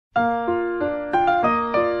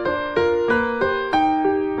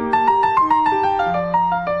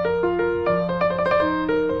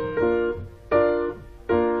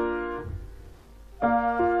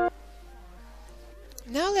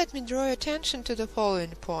attention to the following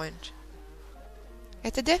point.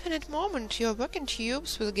 At a definite moment, your working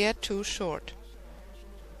tubes will get too short.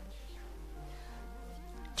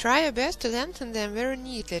 Try your best to lengthen them very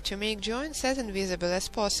neatly to make joints as invisible as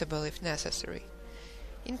possible if necessary.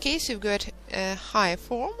 In case you've got a high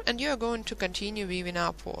form and you are going to continue weaving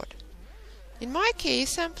upward. In my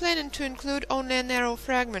case, I'm planning to include only a narrow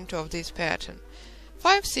fragment of this pattern,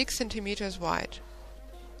 5-6 centimeters wide.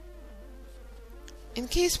 In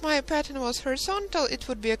case my pattern was horizontal, it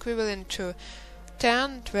would be equivalent to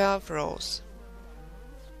 10-12 rows.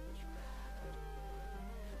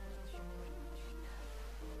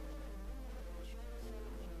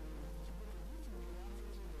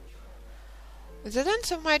 The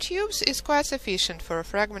length of my tubes is quite sufficient for a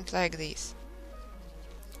fragment like this.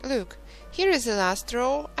 Look, here is the last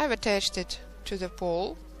row. I've attached it to the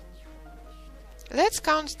pole. Let's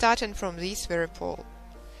count starting from this very pole.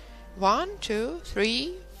 1, 2,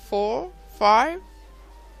 3, 4, 5,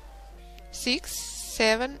 6,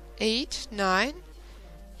 7, 8, 9.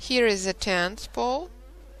 Here is the 10th pole.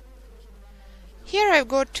 Here I've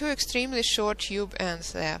got two extremely short tube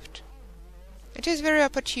ends left. It is very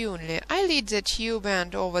opportunely. I lead the tube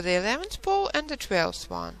end over the 11th pole and the 12th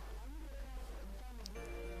one.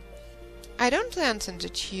 I don't lengthen the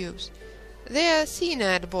tubes. They are thin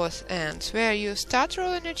at both ends, where you start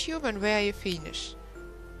rolling a tube and where you finish.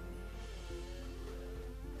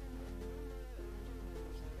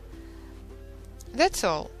 That's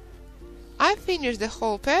all. I've finished the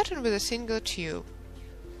whole pattern with a single tube.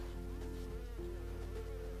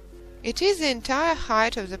 It is the entire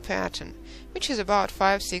height of the pattern, which is about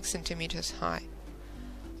 5-6 centimeters high.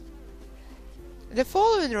 The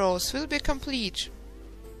following rows will be complete.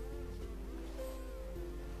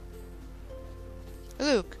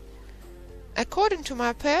 Look, according to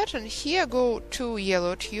my pattern, here go 2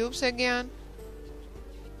 yellow tubes again.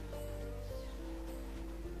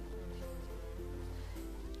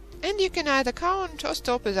 And you can either count or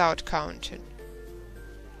stop without counting.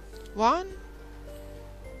 1,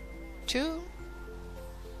 2,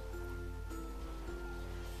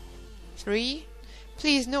 3.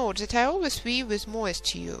 Please note that I always weave with moist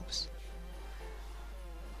tubes.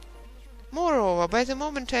 Moreover, by the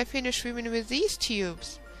moment I finish weaving with these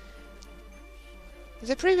tubes,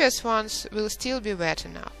 the previous ones will still be wet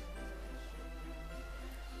enough.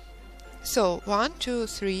 So 1, 2,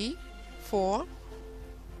 3, 4,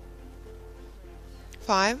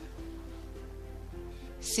 5,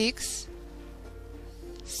 6,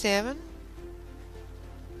 7,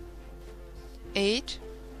 8,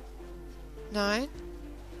 9,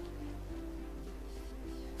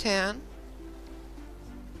 10.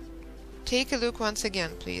 Take a look once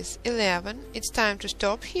again, please. 11. It's time to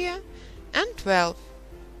stop here. And 12.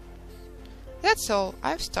 That's all.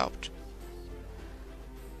 I've stopped.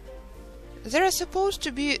 There are supposed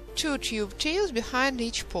to be 2 tube tails behind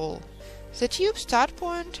each pole. The tube start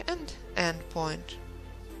point and end point.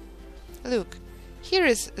 Look, here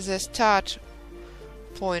is the start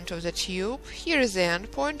point of the tube, here is the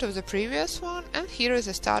end point of the previous one, and here is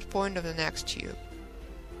the start point of the next tube.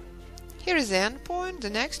 Here is the end point, the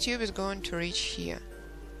next tube is going to reach here.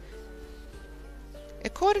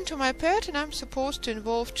 According to my pattern, I'm supposed to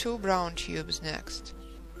involve 2 brown tubes next.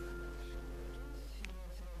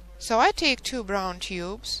 So I take 2 brown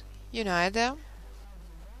tubes, unite them,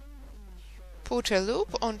 put a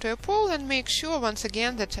loop onto a pole and make sure once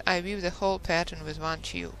again that I weave the whole pattern with 1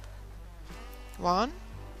 tube. 1,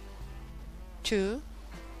 2,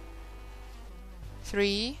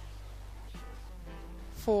 3,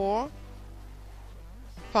 4,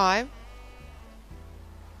 5,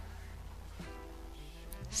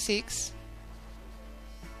 6,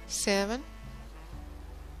 7,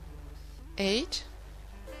 8,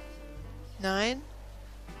 9,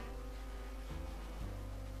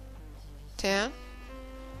 10,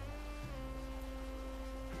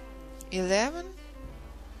 11,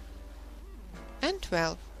 and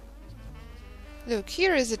 12. Look,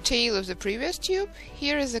 here is the tail of the previous tube,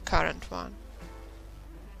 here is the current one.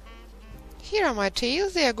 Here are my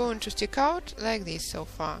tails, they are going to stick out like this so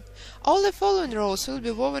far. All the following rows will be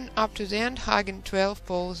woven up to the end, hugging 12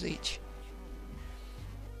 poles each.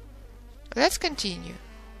 Let's continue.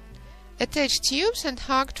 Attach tubes and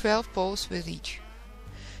hug 12 poles with each.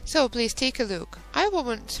 So please take a look. I've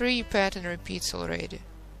woven 3 pattern repeats already.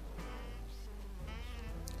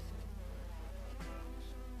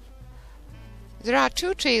 There are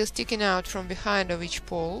 2 tails sticking out from behind of each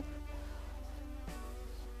pole.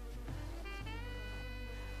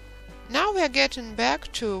 Now we are getting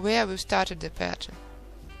back to where we started the pattern.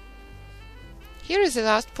 Here is the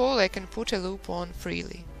last pole I can put a loop on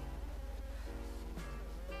freely.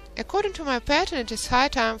 According to my pattern, it is high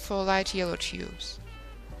time for light yellow tubes.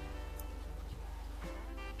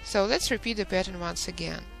 So let's repeat the pattern once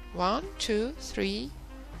again. 1, 2, 3,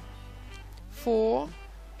 4,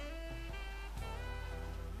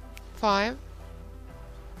 5,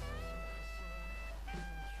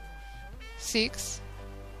 6,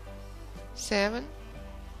 7,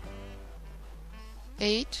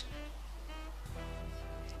 8,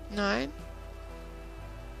 9,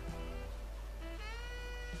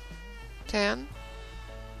 10,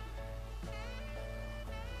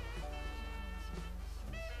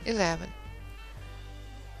 11.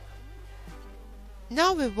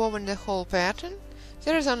 Now we've woven the whole pattern.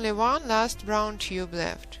 There is only one last brown tube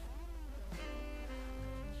left.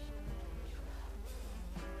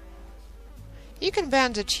 You can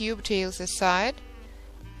bend the tube tails aside.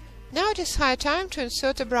 Now it is high time to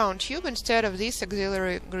insert a brown tube instead of this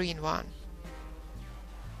auxiliary green one.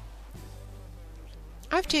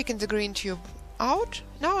 I've taken the green tube out.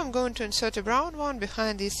 Now I'm going to insert a brown one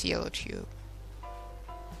behind this yellow tube.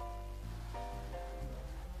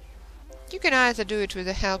 You can either do it with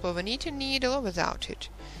the help of a knitting needle or without it.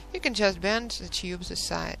 You can just bend the tubes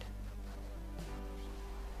aside.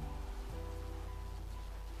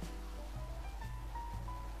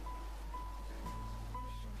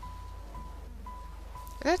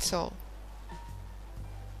 That's all.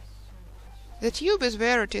 The tube is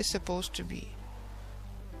where it is supposed to be.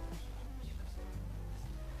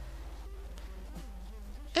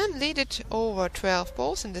 And lead it over 12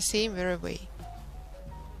 poles in the same very way.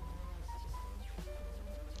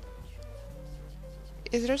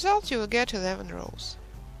 As a result, you will get 11 rows.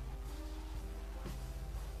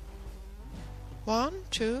 1,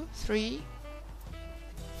 2, 3,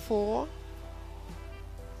 4,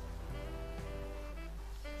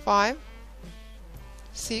 5,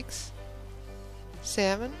 6,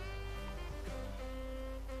 7,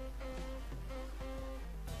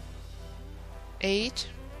 8,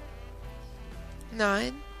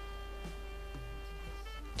 9,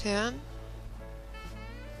 10,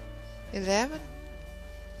 11,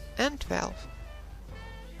 and 12.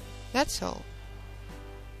 That's all.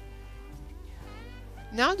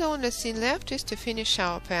 Now the only thing left is to finish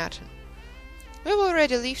our pattern. We've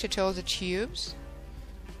already lifted all the tubes.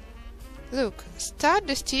 Look, start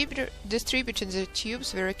distributing the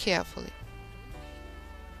tubes very carefully.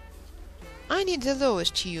 I need the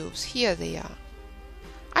lowest tubes, here they are.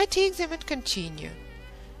 I take them and continue.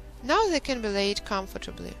 Now they can be laid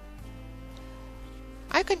comfortably.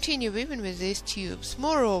 I continue weaving with these tubes.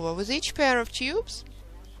 Moreover, with each pair of tubes,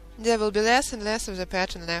 there will be less and less of the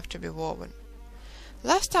pattern left to be woven.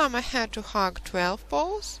 Last time I had to hug 12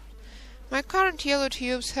 poles. My current yellow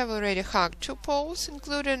tubes have already hugged 2 poles,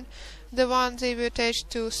 including the one they were attached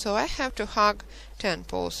to, so I have to hug 10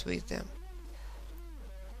 poles with them.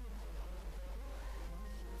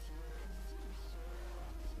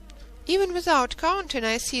 Even without counting,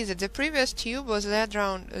 I see that the previous tube was led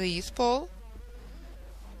round this pole.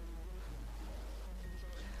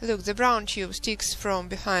 Look, the brown tube sticks from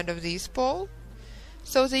behind of this pole,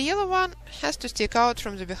 so the yellow one has to stick out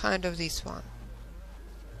from the behind of this one.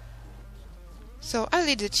 So I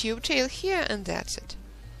lead the tube tail here, and that's it.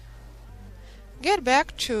 Get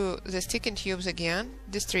back to the sticking tubes again,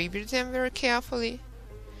 distribute them very carefully.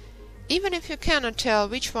 Even if you cannot tell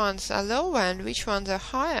which ones are lower and which ones are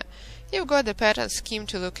higher, you've got the pattern scheme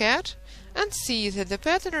to look at, and see that the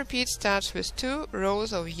pattern repeat starts with 2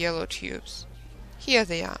 rows of yellow tubes. Here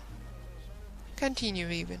they are. Continue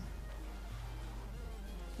weaving.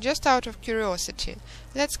 Just out of curiosity,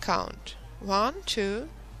 let's count. 1, 2,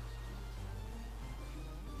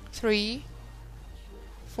 3,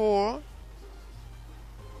 4,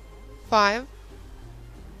 5,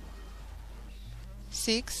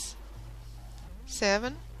 6,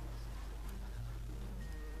 7,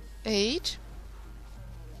 8.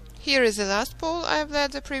 Here is the last pole I've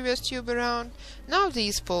led the previous tube around. Now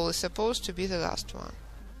this pole is supposed to be the last one.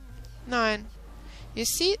 9. You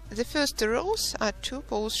see, the first 2 rows are 2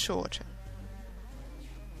 poles shorter.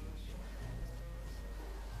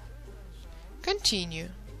 Continue.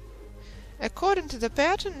 According to the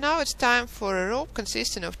pattern, now it's time for a rope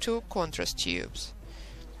consisting of 2 contrast tubes,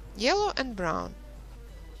 yellow and brown.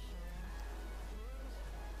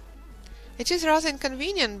 It is rather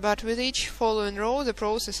inconvenient, but with each following row the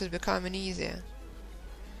process is becoming easier.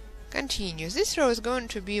 Continue. This row is going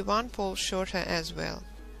to be 1 pole shorter as well.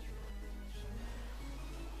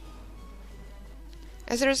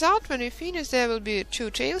 As a result, when we finish, there will be 2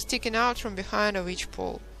 tails sticking out from behind of each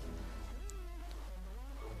pole.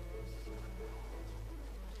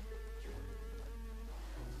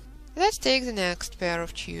 Let's take the next pair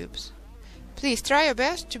of tubes. Please try your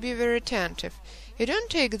best to be very attentive. You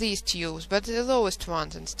don't take these tubes, but the lowest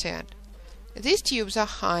ones instead. These tubes are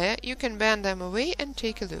higher, you can bend them away and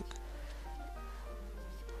take a look.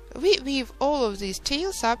 We weave all of these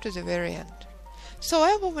tails up to the very end. So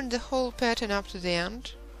I woven the whole pattern up to the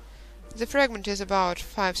end. The fragment is about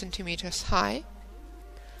 5 centimeters high.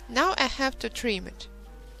 Now I have to trim it.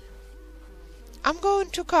 I'm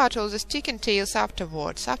going to cut all the sticking tails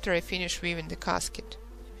afterwards, after I finish weaving the casket.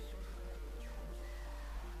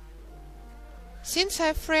 Since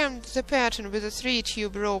I framed the pattern with a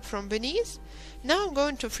 3-tube rope from beneath, now I'm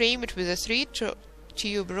going to frame it with a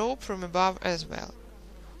 3-tube rope from above as well.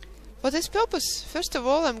 For this purpose, first of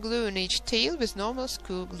all, I'm gluing each tail with normal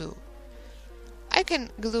screw glue. I can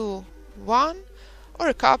glue one or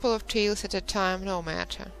a couple of tails at a time, no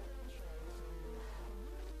matter.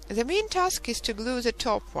 The main task is to glue the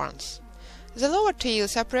top ones. The lower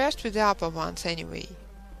tails are pressed with the upper ones anyway.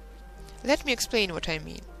 Let me explain what I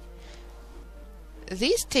mean.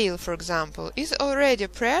 This tail, for example, is already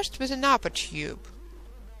pressed with an upper tube.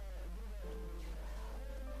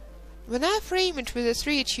 When I frame it with a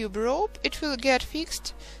 3-tube rope, it will get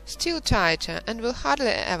fixed still tighter and will hardly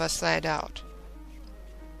ever slide out.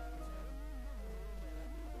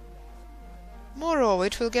 Moreover,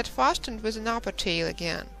 it will get fastened with an upper tail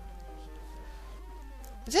again.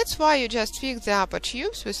 That's why you just fix the upper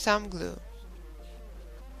tubes with some glue.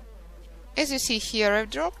 As you see here, I've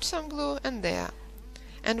dropped some glue and there.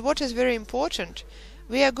 And what is very important,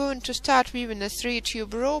 we are going to start weaving a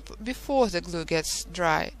 3-tube rope before the glue gets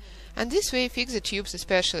dry, and this way fix the tubes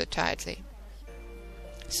especially tightly.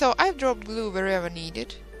 So I've dropped glue wherever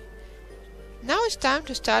needed. Now it's time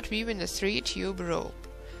to start weaving a 3-tube rope.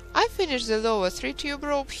 I finished the lower 3-tube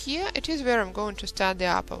rope here, it is where I'm going to start the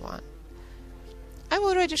upper one. I've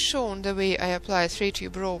already shown the way I apply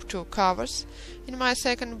 3-tube rope to covers in my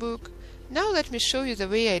second book. Now let me show you the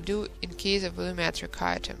way I do in case of volumetric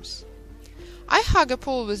items. I hug a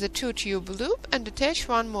pole with a 2-tube loop and attach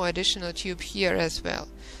one more additional tube here as well.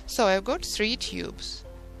 So I've got 3 tubes.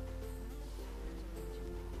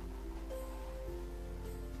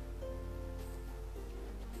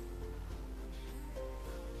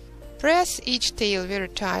 Press each tail very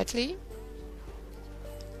tightly.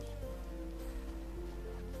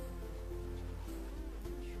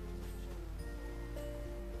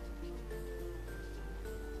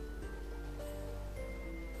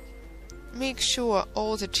 Make sure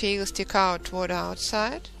all the tails stick out toward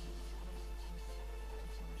outside.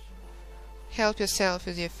 Help yourself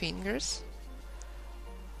with your fingers.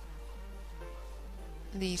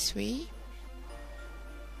 This way.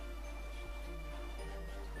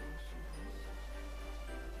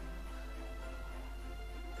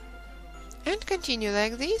 And continue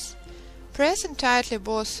like this, pressing tightly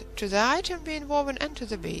both to the item being woven and to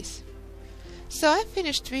the base. So I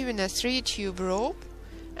finished weaving a 3-tube rope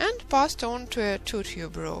and passed on to a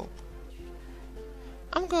 2-tube rope.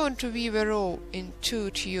 I'm going to weave a row in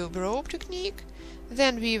 2-tube rope technique,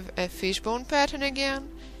 then weave a fishbone pattern again,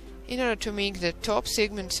 in order to make the top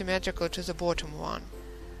segment symmetrical to the bottom one.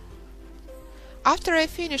 After I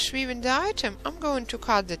finish weaving the item, I'm going to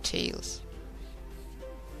cut the tails.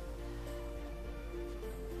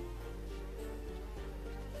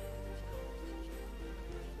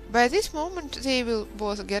 By this moment they will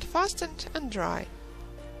both get fastened and dry.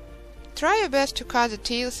 Try your best to cut the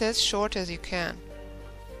tails as short as you can.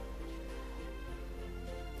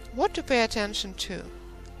 What to pay attention to?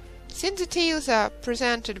 Since the tails are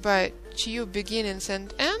presented by tube beginnings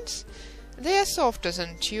and ends, they are softer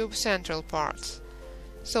than tube central parts,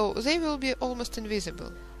 so they will be almost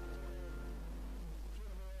invisible.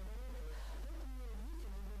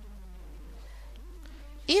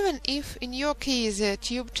 Even if in your case the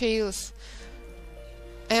tube tails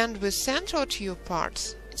end with central tube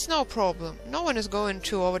parts, it's no problem. No one is going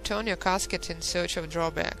to overturn your casket in search of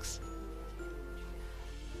drawbacks.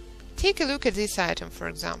 Take a look at this item, for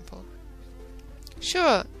example.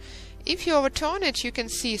 Sure, if you overturn it, you can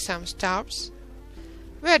see some stubs.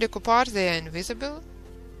 Vertical parts, they are invisible.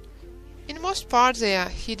 In most parts, they are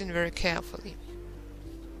hidden very carefully.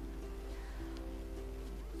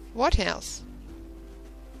 What else?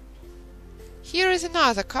 Here is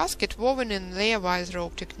another casket woven in Layerwise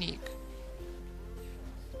rope technique.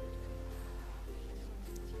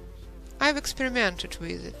 I've experimented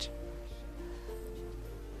with it.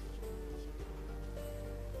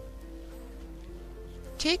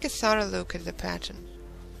 Take a thorough look at the pattern.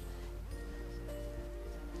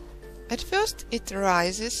 At first it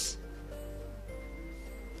rises,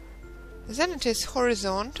 then it is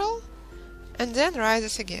horizontal, and then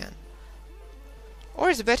rises again.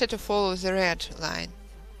 Or it's better to follow the red line.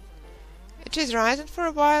 It is rising for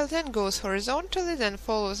a while, then goes horizontally, then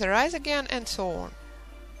follows the rise again, and so on.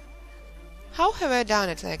 How have I done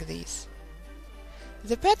it like this?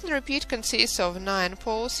 The pattern repeat consists of 9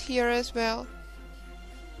 poles here as well.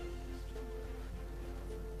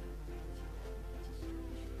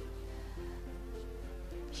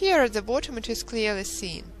 Here at the bottom it is clearly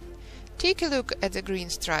seen. Take a look at the green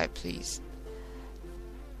stripe, please.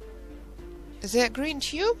 The green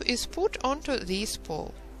tube is put onto this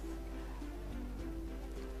pole.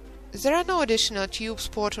 There are no additional tubes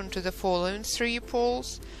put onto the following 3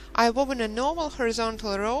 poles. I have woven a normal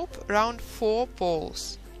horizontal rope around 4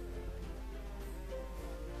 poles.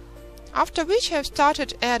 After which I have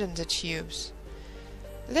started adding the tubes.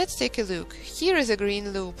 Let's take a look. Here is a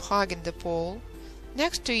green loop hugging the pole.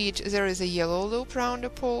 Next to it there is a yellow loop round a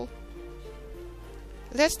pole.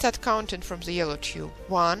 Let's start counting from the yellow tube.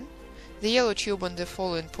 1, the yellow tube on the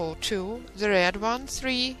following pole 2, the red one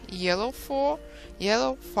 3, yellow 4,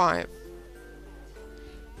 yellow 5.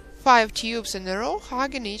 5 tubes in a row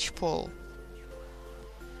hugging each pole.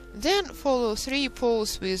 Then follow 3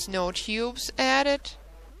 poles with no tubes added,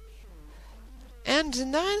 and the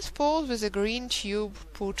 9th pole with a green tube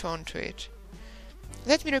put onto it.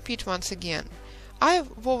 Let me repeat once again.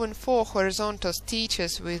 I've woven 4 horizontal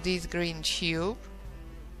stitches with this green tube.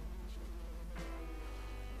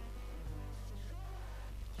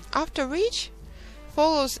 After which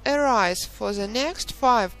follows a rise for the next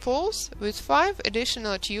 5 poles with 5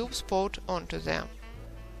 additional tubes put onto them.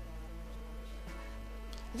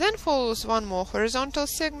 Then follows 1 more horizontal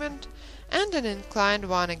segment and an inclined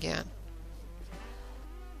one again.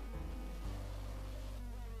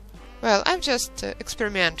 Well, I've just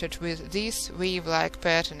experimented with this wave-like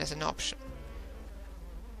pattern as an option.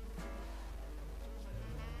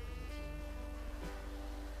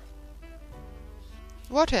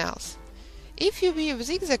 What else? If you weave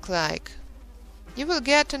zigzag-like, you will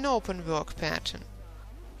get an open work pattern.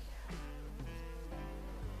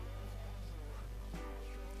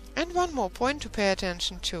 And one more point to pay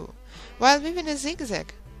attention to. While weaving a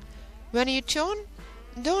zigzag, when you turn,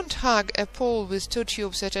 don't hug a pole with 2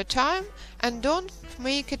 tubes at a time, and don't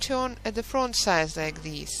make a turn at the front side like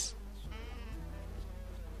this.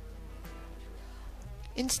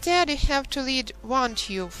 Instead, you have to lead 1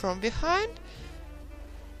 tube from behind,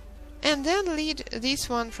 and then lead this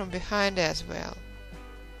one from behind as well.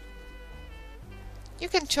 You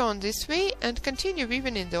can turn this way and continue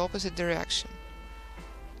weaving in the opposite direction.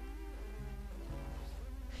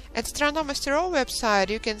 At Stranomaster.ro website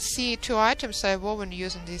you can see 2 items I've woven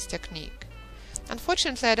using this technique.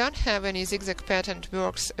 Unfortunately, I don't have any zigzag patterned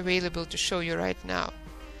works available to show you right now.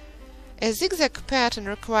 A zigzag pattern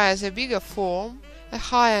requires a bigger form, a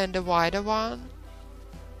higher and a wider one,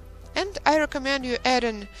 and I recommend you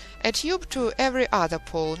adding a tube to every other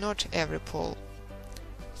pole, not every pole.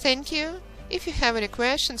 Thank you. If you have any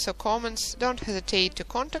questions or comments, don't hesitate to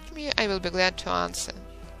contact me, I will be glad to answer.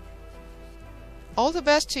 All the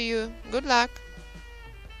best to you. Good luck!